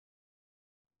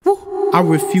I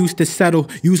refuse to settle.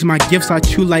 Use my gifts, I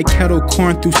chew like kettle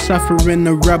corn through suffering,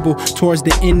 a rebel towards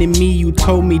the enemy. You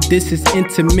told me this is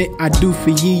intimate, I do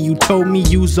for ye. You told me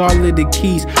use all of the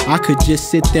keys. I could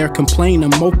just sit there, complain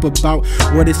and mope about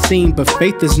what it seemed, but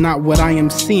faith is not what I am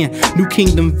seeing. New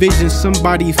kingdom vision,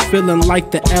 somebody feeling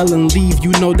like the L and leave.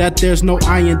 You know that there's no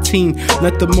I in team.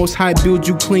 Let the Most High build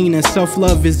you clean, and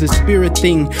self-love is a spirit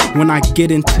thing. When I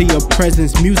get into your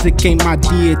presence, music ain't my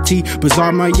deity.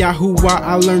 Bizarre my Yahuah,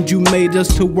 I learned you made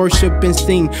us to worship and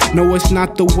sing. No, it's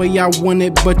not the way I want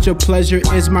it, but your pleasure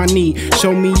is my need.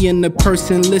 Show me in the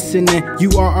person listening,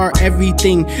 you are our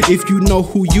everything. If you know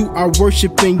who you are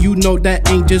worshiping, you know that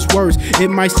ain't just words. It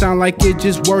might sound like it's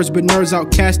just words, but nerds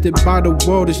outcasted by the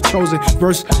world is chosen.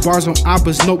 Verse bars on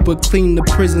Abba's notebook, clean the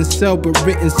prison cell, but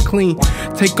written's clean.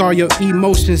 Take all your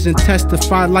emotions and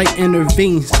testify, light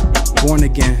intervenes. Born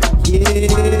again.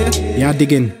 Yeah, I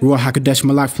dig in. Ruach HaKodesh,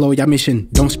 Malak flow, y'all mission.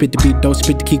 Don't spit the beat, don't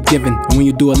spit to keep giving. And when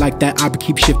you do it like that, I be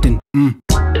keep shifting.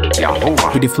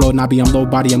 Yahuah. With the flow, not be I'm low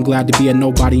body. I'm glad to be a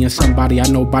nobody and somebody. I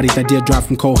know bodies that did drop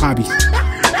from cold hobbies.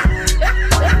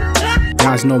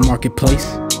 Y'all's no marketplace.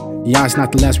 Y'all's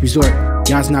not the last resort.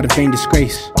 Y'all's not a vain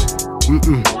disgrace.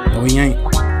 No, we ain't.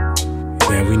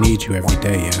 Yeah, we need you every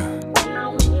day, yeah.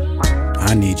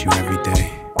 I need you every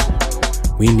day.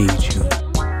 We need you.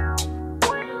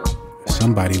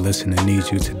 Somebody listening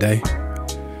needs you today.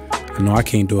 I know I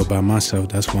can't do it by myself.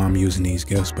 That's why I'm using these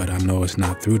gifts, but I know it's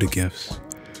not through the gifts.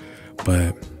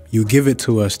 But you give it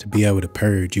to us to be able to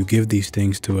purge. You give these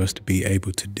things to us to be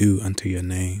able to do unto your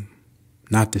name.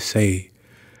 Not to say,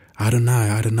 Adonai,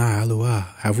 Adonai,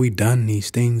 Yahuah, have we done these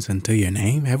things unto your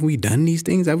name? Have we done these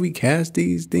things? Have we cast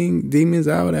these demons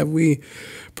out? Have we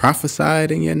prophesied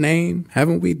in your name?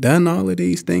 Haven't we done all of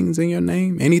these things in your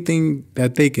name? Anything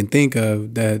that they can think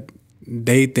of that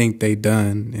they think they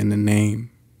done in the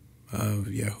name of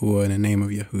Yahuah, in the name of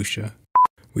Yahusha.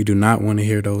 We do not want to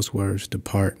hear those words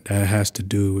depart. That has to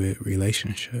do with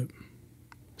relationship.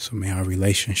 So may our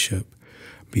relationship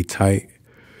be tight.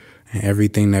 And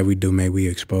everything that we do, may we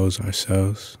expose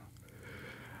ourselves.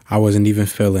 I wasn't even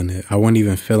feeling it. I wasn't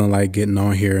even feeling like getting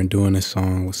on here and doing a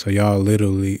song. So y'all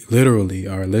literally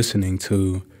are listening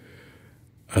to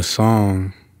a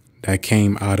song that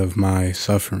came out of my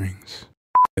sufferings.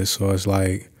 So it's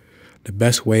like the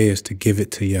best way is to give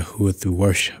it to Yahuah through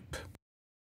worship.